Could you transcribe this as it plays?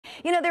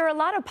You know, there are a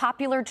lot of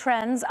popular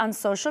trends on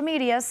social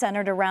media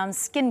centered around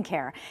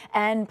skincare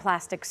and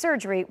plastic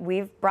surgery.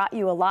 We've brought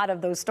you a lot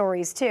of those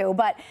stories too,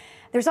 but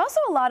there's also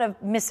a lot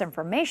of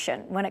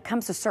misinformation when it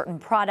comes to certain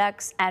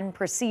products and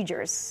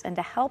procedures. And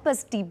to help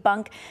us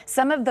debunk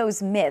some of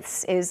those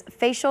myths is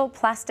facial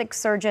plastic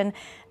surgeon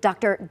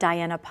Dr.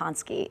 Diana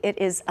Ponsky. It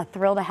is a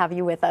thrill to have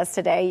you with us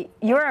today.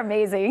 You're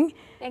amazing.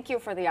 Thank you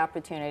for the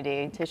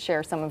opportunity to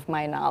share some of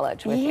my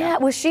knowledge with you. Yeah,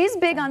 well, she's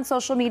big on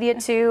social media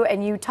too,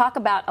 and you talk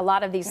about a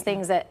lot of these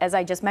things that, as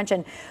I just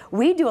mentioned,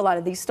 we do a lot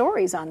of these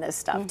stories on this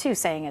stuff too,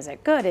 saying, is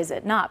it good, is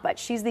it not? But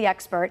she's the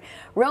expert.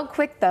 Real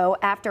quick though,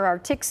 after our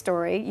tick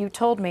story, you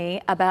told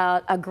me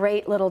about a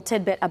great little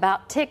tidbit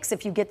about ticks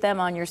if you get them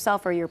on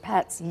yourself or your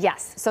pets.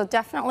 Yes, so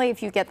definitely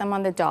if you get them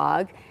on the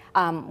dog,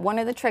 one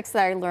of the tricks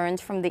that I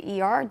learned from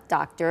the ER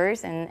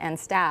doctors and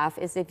staff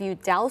is if you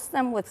douse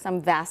them with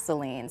some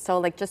Vaseline, so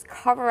like just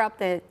cover up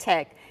the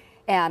tick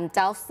and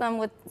douse them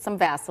with some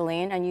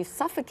Vaseline and you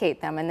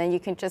suffocate them, and then you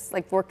can just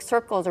like work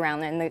circles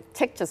around it and the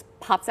tick just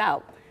pops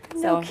out.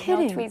 No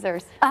kidding. No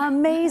tweezers.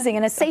 Amazing,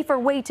 and a safer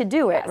way to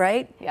do it, Yes.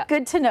 right? Yeah.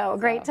 Good to know.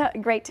 Great,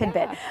 great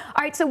tidbit. Yeah.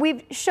 All right, so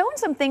we've shown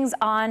some things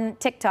on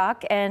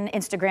TikTok and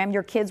Instagram.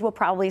 Your kids will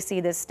probably see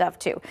this stuff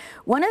too.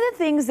 One of the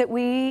things that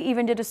we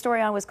even did a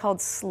story on was called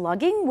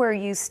slugging, where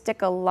you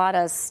stick a lot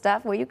of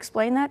stuff. Will you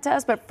explain that to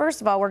us? But first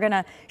of all, we're going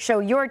to show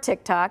your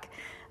TikTok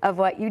of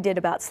what you did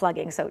about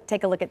slugging. So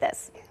take a look at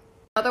this.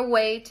 Another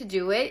way to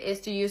do it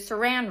is to use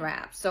saran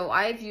wrap. So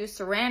I've used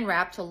saran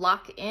wrap to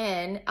lock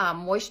in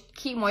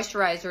key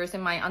moisturizers in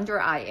my under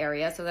eye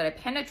area so that it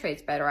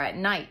penetrates better at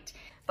night.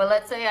 But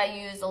let's say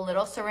I use a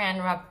little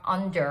saran wrap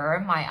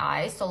under my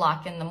eyes to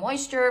lock in the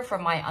moisture for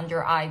my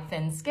under eye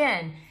thin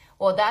skin.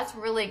 Well, that's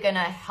really gonna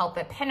help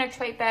it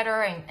penetrate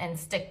better and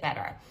stick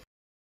better.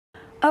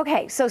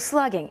 Okay, so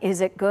slugging, is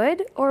it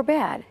good or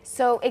bad?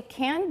 So it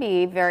can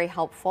be very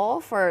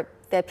helpful for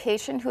the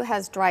patient who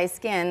has dry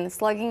skin.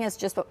 Slugging is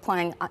just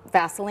applying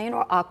Vaseline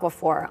or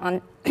Aquaphor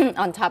on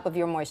on top of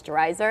your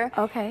moisturizer.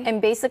 Okay.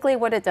 And basically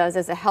what it does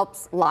is it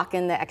helps lock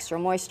in the extra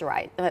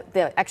moisturize,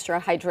 the extra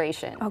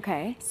hydration.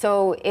 Okay.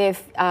 So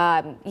if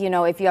you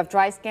know, if you have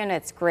dry skin,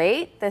 it's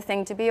great. The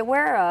thing to be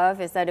aware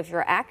of is that if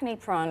you're acne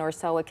prone or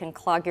so, it can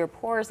clog your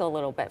pores a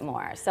little bit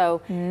more.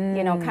 So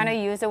you know, kind of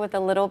use it with a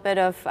little bit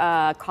of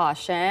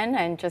caution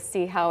and just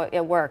see how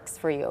it works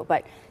for you.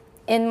 But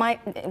in my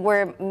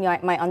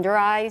under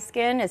eye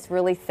skin is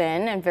really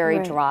thin and very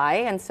dry,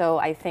 and so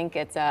I think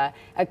it's a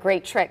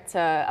great trick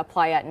to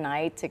apply at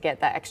night to get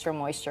that extra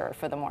moisture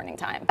for the morning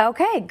time.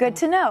 Okay, good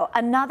to know.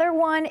 Another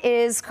one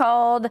is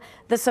called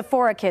the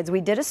Sephora Kids.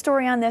 We did a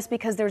story on this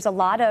because there's a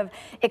lot of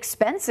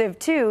expensive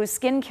too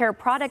skincare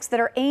products that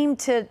are aimed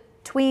to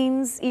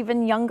tweens,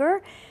 even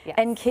younger,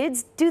 and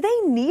kids. Do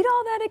they need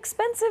all that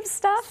expensive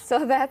stuff?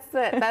 So that's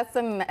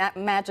the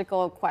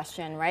magical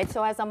question, right?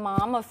 So as a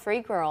mom of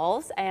 3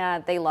 girls,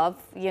 and they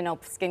love, you know,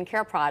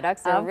 skincare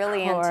products, they're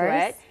really into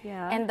it.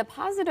 Yeah. And the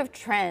positive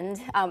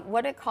trend,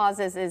 what it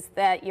causes is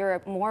that you're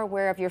more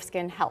aware of your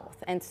skin health,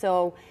 and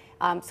so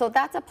so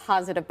that's a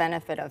positive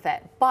benefit of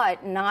it.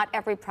 But not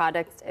every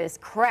product is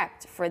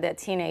correct for the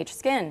teenage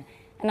skin.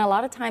 And a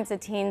lot of times the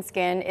teen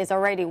skin is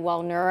already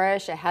well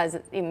nourished,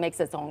 it makes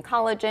its own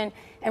collagen,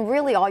 and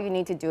really all you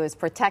need to do is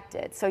protect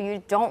it. So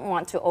you don't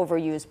want to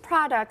overuse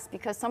products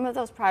because some of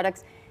those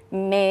products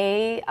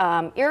may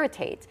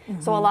irritate.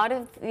 So a lot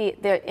of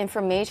the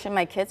information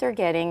my kids are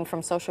getting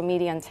from social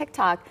media and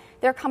TikTok,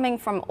 they're coming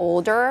from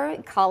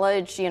older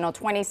college, you know,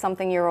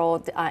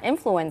 20-something-year-old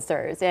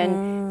influencers,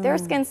 and their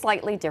skin's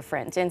slightly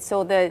different. And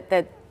so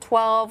the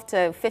 12 to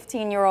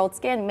 15-year-old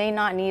skin may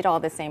not need all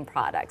the same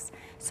products.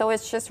 So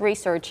it's just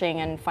researching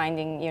and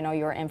finding, you know,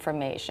 your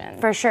information.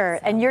 For sure.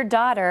 So. And your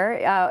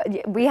daughter,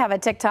 we have a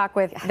TikTok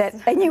with that,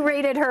 and you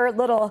rated her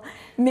little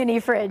mini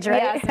fridge,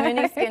 right? Yes,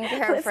 mini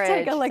skincare Let's fridge. Let's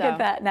take a look at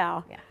that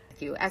now. Yeah.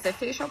 You, as a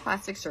facial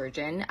plastic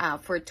surgeon,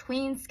 for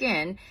tween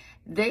skin,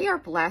 they are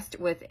blessed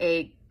with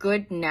a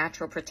good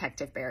natural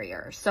protective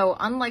barrier. So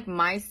unlike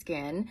my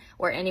skin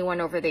or anyone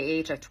over the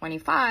age of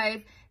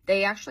 25,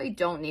 they actually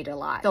don't need a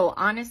lot. So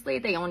honestly,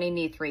 they only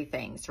need 3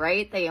 things,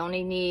 right? They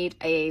only need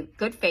a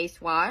good face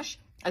wash,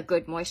 a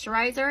good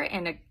moisturizer,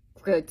 and a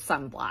good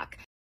sunblock.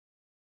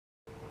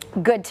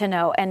 Good to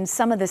know. And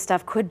some of this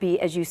stuff could be,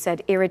 as you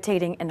said,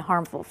 irritating and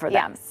harmful for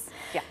them. Yes.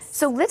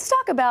 So let's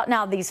talk about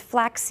now these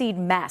flaxseed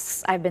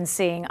masks I've been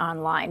seeing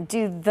online.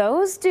 Do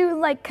those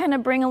like kind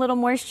of bring a little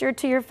moisture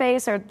to your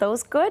face? Are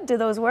those good? Do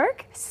those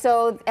work?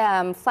 So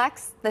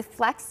the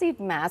flaxseed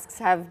masks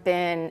have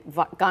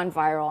gone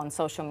viral on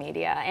social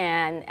media,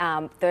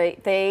 and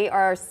they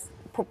are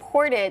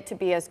purported to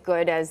be as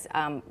good as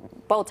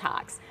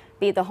Botox,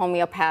 be it the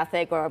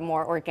homeopathic or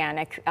more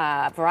organic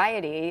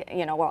variety,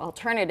 you know, or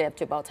alternative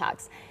to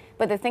Botox.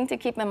 But the thing to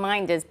keep in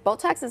mind is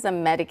Botox is a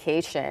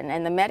medication,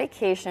 and the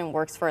medication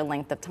works for a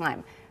length of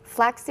time.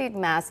 Flaxseed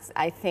masks,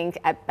 I think,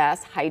 at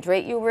best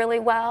hydrate you really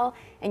well,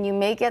 and you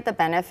may get the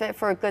benefit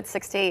for a good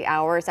 6 to 8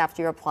 hours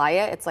after you apply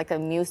it. It's like a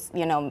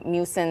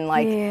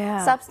mucin-like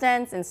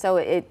substance, and so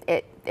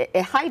it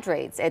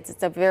hydrates.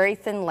 It's a very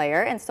thin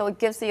layer, and so it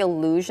gives the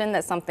illusion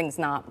that something's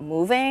not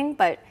moving,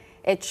 but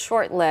it's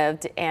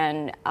short-lived,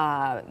 and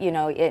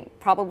it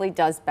probably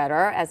does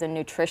better as a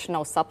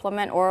nutritional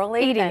supplement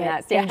orally. Eating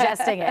it,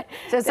 ingesting it.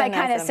 So it's like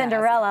kind of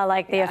Cinderella,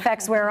 like the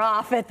effects wear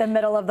off at the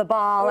middle of the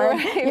ball,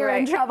 and you're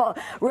in trouble.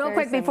 Real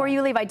quick, before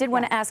you leave, I did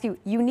want to ask you,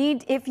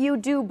 if you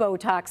do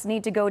Botox,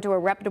 need to go to a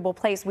reputable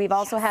place. We've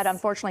also had,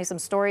 unfortunately, some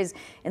stories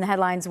in the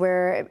headlines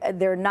where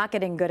they're not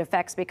getting good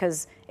effects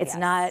because it's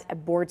not a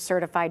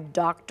board-certified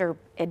doctor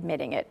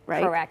admitting it,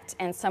 right? Correct.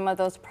 And some of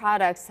those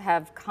products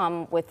have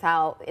come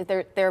without,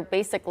 they're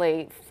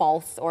basically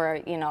false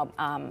or,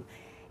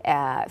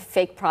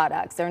 fake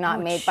products. They're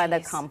not made by the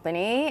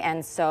company.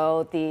 And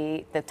so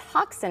the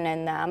toxin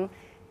in them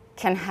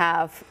can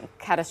have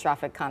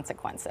catastrophic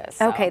consequences.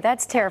 So. Okay,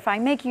 that's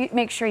terrifying.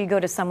 Make sure you go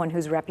to someone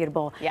who's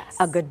reputable,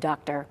 a good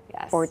doctor,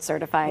 board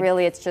certified.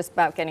 Really, it's just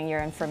about getting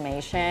your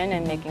information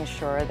and making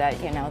sure that,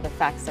 the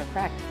facts are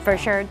correct. For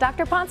sure.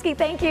 Dr. Ponsky,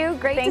 thank you.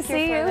 Great to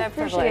see you.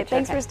 Appreciate it.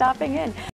 Thanks for stopping in.